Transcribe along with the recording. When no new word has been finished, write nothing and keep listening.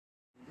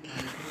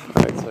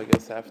I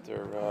guess after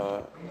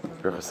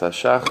Birchas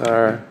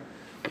HaShachar,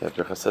 you have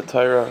Birchas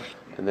HaTorah,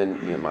 and then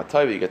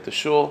Matayva, you get the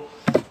shul,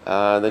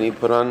 then you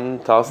put on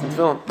talis and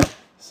tefillin.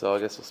 So I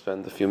guess we'll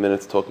spend a few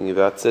minutes talking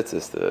about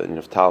tzitzis, the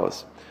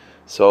talis.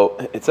 So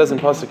it says in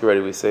Pasuk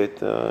already, we say it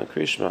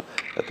Krishma,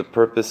 that the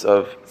purpose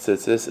of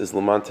tzitzis is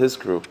L'man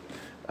Tizkru,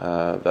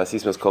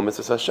 V'asismas kol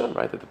mitzvahs Hashem,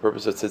 right? That the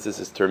purpose of tzitzis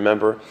is to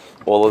remember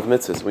all of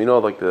mitzvahs. We know,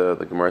 like the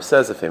Gemara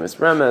says, the famous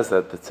remez,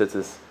 that the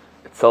tzitzis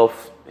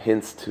itself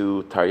hints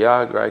to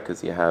Taryag, right?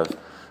 Because you have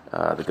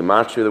the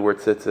gematria of the word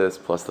tzitzis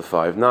plus the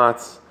 5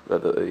 knots,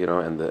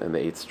 and the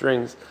 8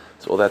 strings.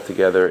 So all that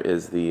together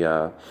is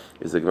the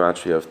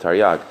gematria of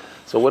Taryag.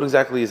 So what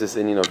exactly is this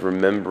Indian of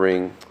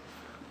remembering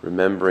the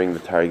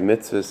Taryag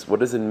mitzvahs? What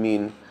does it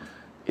mean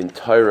in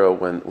Torah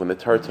when the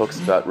Torah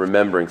talks about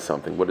remembering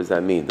something? What does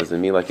that mean? Does it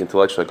mean like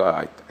intellectually,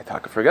 like, I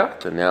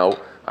forgot, and now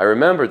I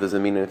remember? Does it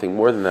mean anything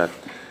more than that?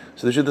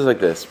 So the truth is like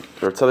this.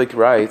 Rav Tzadok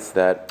writes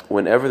that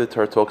whenever the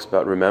Torah talks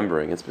about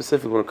remembering, and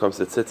specifically when it comes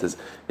to tzitzis,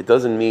 it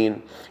doesn't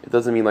mean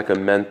like a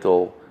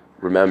mental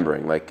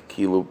remembering, like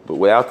kilu. But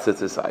without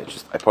tzitzis,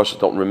 I probably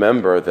don't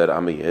remember that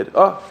I'm a yid.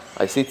 Oh,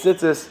 I see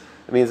tzitzis.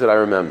 It means that I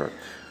remember.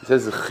 It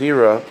says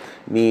zechira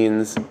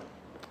means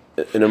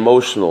an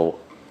emotional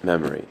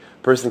memory.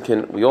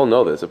 We all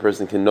know this. A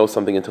person can know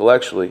something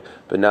intellectually,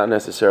 but not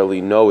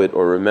necessarily know it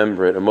or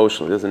remember it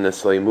emotionally. It doesn't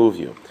necessarily move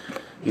you.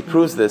 He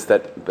proves this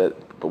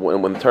but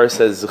when the Torah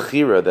says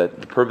zechira, that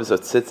the purpose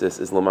of tzitzis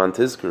is l'man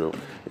tizkru,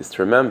 is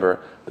to remember.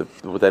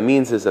 What that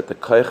means is that the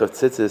koach of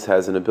tzitzis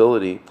has an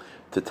ability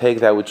to take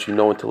that which you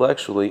know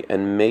intellectually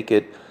and make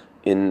it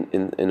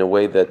in a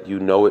way that you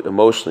know it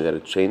emotionally, that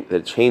it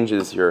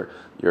changes your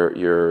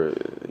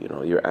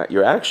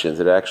actions.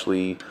 It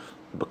actually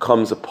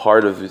becomes a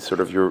part of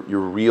sort of your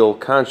real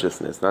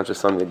consciousness, not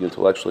just something that you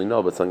intellectually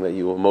know, but something that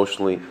you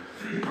emotionally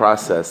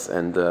process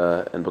and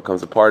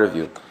becomes a part of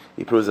you.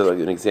 He proves it like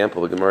an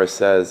example. The Gemara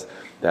says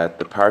that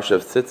the parsha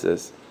of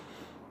tzitzis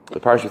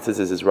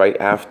is right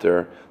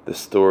after the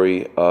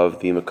story of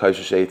the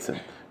Mekaysheh Eitzim,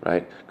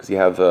 right? Because you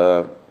have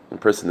a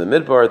person in the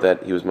Midbar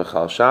that he was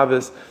Mechal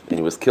Shabbos, and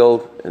he was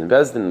killed in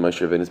Bezdin, in Moshe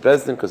Rabbeinu's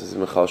Bezdin, because he's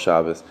Mechal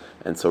Shabbos.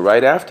 And so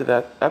right after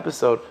that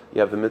episode, you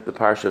have the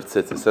parsha of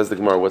tzitzis. Says the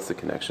Gemara, what's the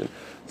connection?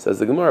 Says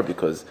the Gemara,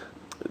 because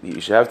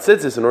you should have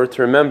tzitzis in order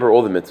to remember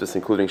all the mitzvahs,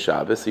 including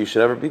Shabbos, so you should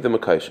never be the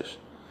Mekaysheh.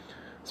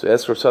 So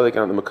as for Tzadok,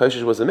 the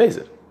Mekaysheh was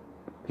amazing.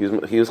 He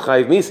was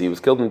Chayiv Misa. He was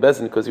killed in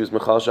Bezdin because he was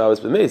Mechal Shabbos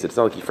b'Mezid. It's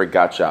not like he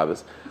forgot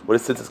Shabbos. What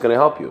is tzitzis going to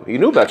help you? He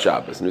knew about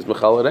Shabbos and he was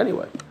Mechal it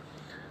anyway.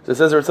 So it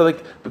says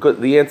because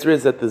the answer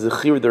is that the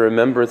zechir, the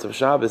remembrance of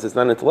Shabbos, is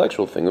not an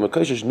intellectual thing. The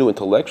Mekaysheh knew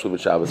intellectually what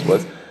Shabbos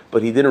was,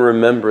 but he didn't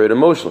remember it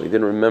emotionally. He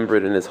didn't remember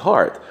it in his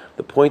heart.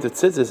 The point of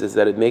tzitzis is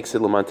that it makes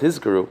it l'man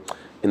tizkru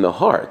in the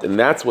heart, and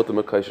that's what the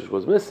Mekaysheh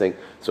was missing.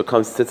 So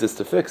comes tzitzis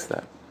to fix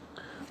that.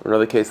 In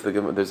another case,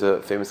 there's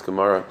a famous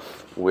Gemara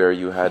where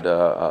you had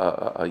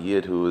a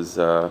yid who was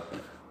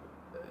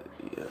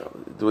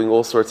doing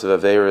all sorts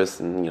of averis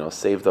and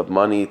saved up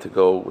money to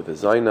go with the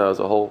zayna. It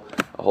was a whole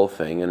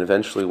thing. And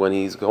eventually, when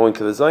he's going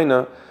to the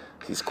zayna,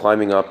 he's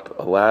climbing up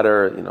a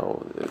ladder,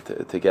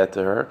 to get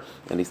to her,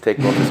 and he's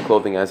taking off his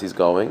clothing as he's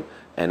going.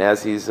 And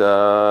as he's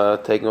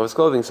taking off his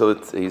clothing, so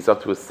he's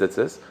up to his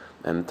tzitzis,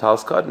 and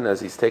talis kadin,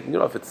 as he's taking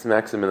it off, it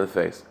smacks him in the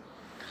face.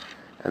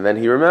 And then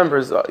he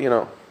remembers,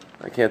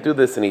 I can't do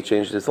this, and he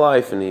changed his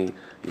life, and he's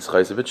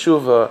chayzer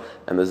b'tshuva,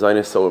 and the Zayin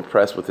is so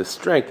impressed with his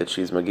strength that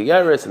she's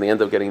magiyaris, and they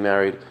end up getting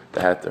married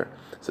to Heter.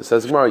 So it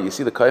says Gemara, you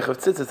see the koach of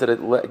tzitzis, that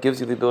it gives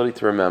you the ability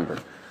to remember.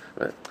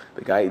 Right?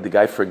 The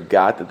guy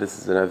forgot that this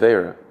is an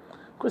aveira.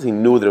 Of course, he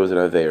knew that it was an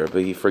aveira,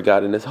 but he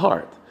forgot in his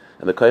heart,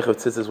 and the koach of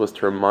tzitzis was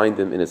to remind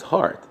him in his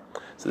heart.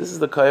 So this is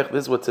the koach.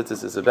 This is what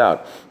tzitzis is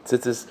about.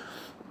 Tzitzis.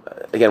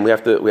 Again, we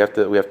have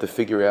to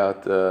figure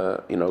out,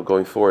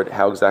 going forward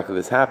how exactly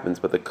this happens.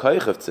 But the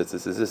koach of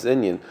tzitzis is this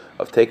inyan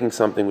of taking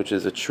something which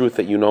is a truth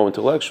that you know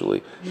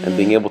intellectually and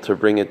being able to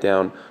bring it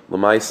down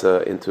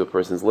l'maisa into a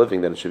person's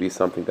living. That it should be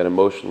something that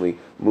emotionally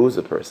moves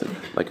a person.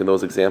 Like in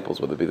those examples,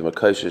 whether it be the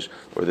Mekaysheh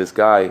or this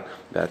guy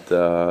that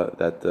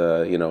had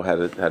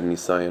an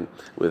nisayon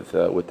with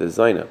the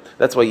zayna.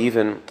 That's why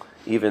even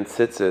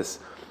tzitzis,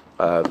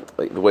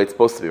 the way it's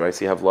supposed to be, right?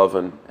 So you have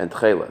lavan and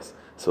tchelas.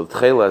 So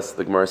tchelas,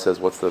 the Gemara says,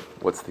 what's the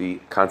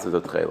concept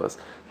of tchelas?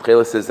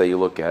 Tchelas is that you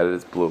look at it,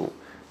 it's blue,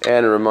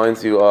 and it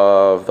reminds you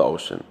of the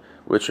ocean,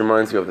 which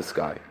reminds you of the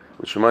sky,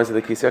 which reminds you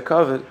of the Kisei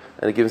HaKavod,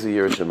 and it gives you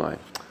Yiras Shamayim.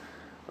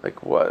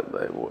 Like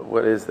what?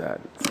 What is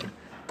that?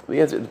 The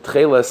answer,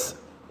 tchelas,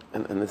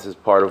 and this is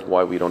part of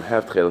why we don't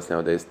have tchelas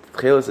nowadays.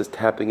 Tchelas is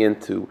tapping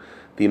into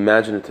the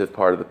imaginative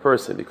part of the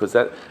person, because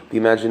the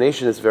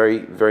imagination is very,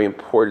 very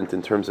important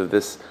in terms of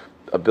this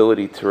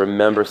ability to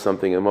remember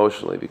something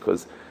emotionally,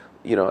 because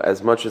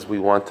as much as we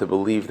want to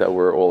believe that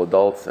we're all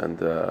adults and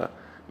we're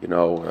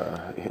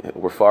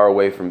far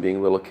away from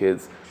being little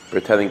kids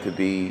pretending to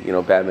be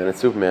Batman and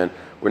Superman,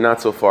 we're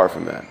not so far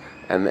from that.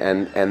 And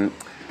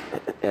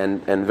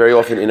very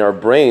often in our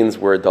brains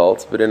we're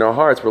adults, but in our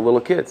hearts we're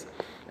little kids.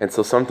 And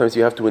so sometimes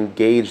you have to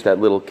engage that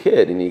little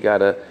kid, and you got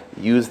to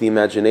use the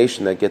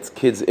imagination that gets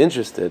kids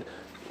interested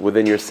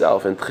within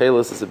yourself, and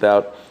tchelis is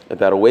about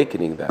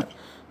awakening that.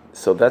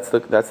 So that's the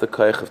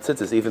koyach of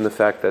tzitzis. Even the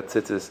fact that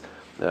tzitzis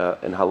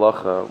in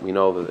halacha, we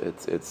know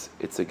that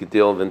it's a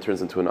gedil, then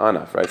turns into an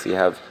anaf, right? So you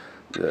have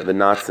the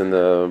knots and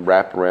the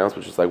wraparounds,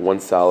 which is like one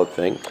solid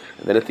thing,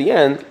 and then at the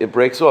end it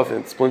breaks off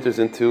and splinters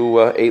into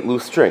 8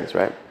 loose strings,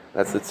 right?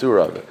 That's the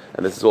tzura of it,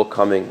 and this is all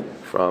coming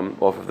from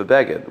off of the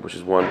beged, which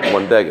is one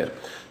beged.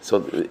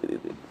 So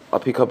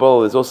Api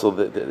Kabbalah is also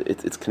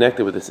it's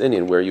connected with this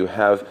Indian where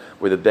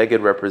the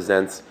beged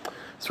represents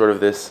sort of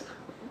this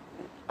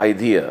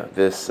idea,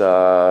 this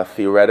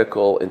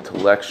theoretical,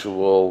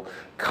 intellectual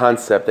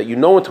concept that you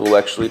know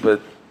intellectually, but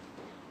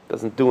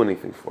doesn't do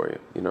anything for you.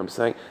 You know what I'm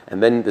saying?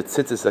 And then the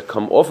tzitzis that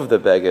come off of the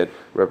beged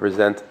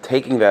represent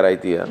taking that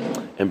idea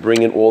and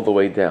bring it all the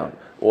way down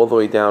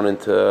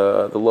into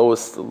the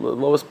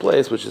lowest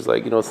place, which is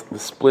like, the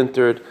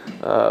splintered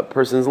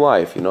person's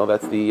life.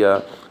 That's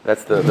the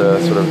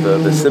sort of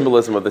the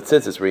symbolism of the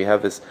tzitzis, where you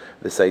have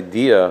this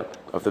idea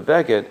of the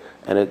beged,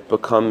 and it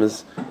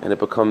becomes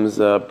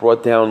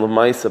brought down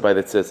l'maisa by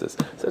the tzitzis.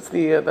 So that's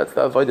the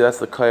avodah, that's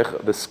the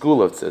koyach, the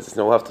school of tzitzis.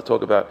 Now we'll have to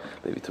talk about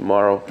maybe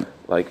tomorrow,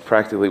 like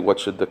practically what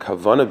should the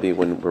kavanah be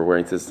when we're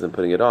wearing tzitzis and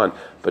putting it on.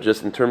 But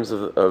just in terms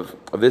of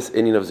this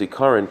inyan of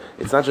zikaron,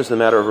 it's not just a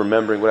matter of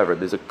remembering whatever.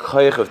 There's a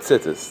koyach of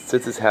tzitzis.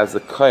 Tzitzis has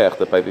the koyach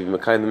that by being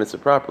mekayim the mitzvah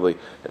properly,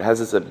 it has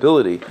this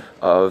ability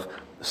of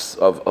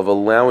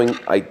allowing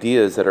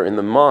ideas that are in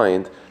the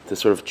mind to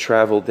sort of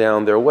travel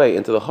down their way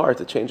into the heart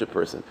to change a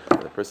person.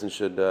 The person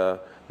should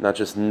not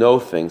just know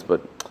things,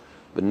 but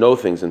know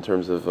things in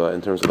terms of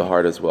the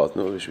heart as well.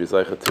 We should be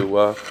zeicha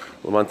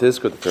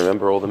to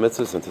remember all the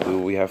mitzvahs and to do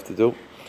what we have to do.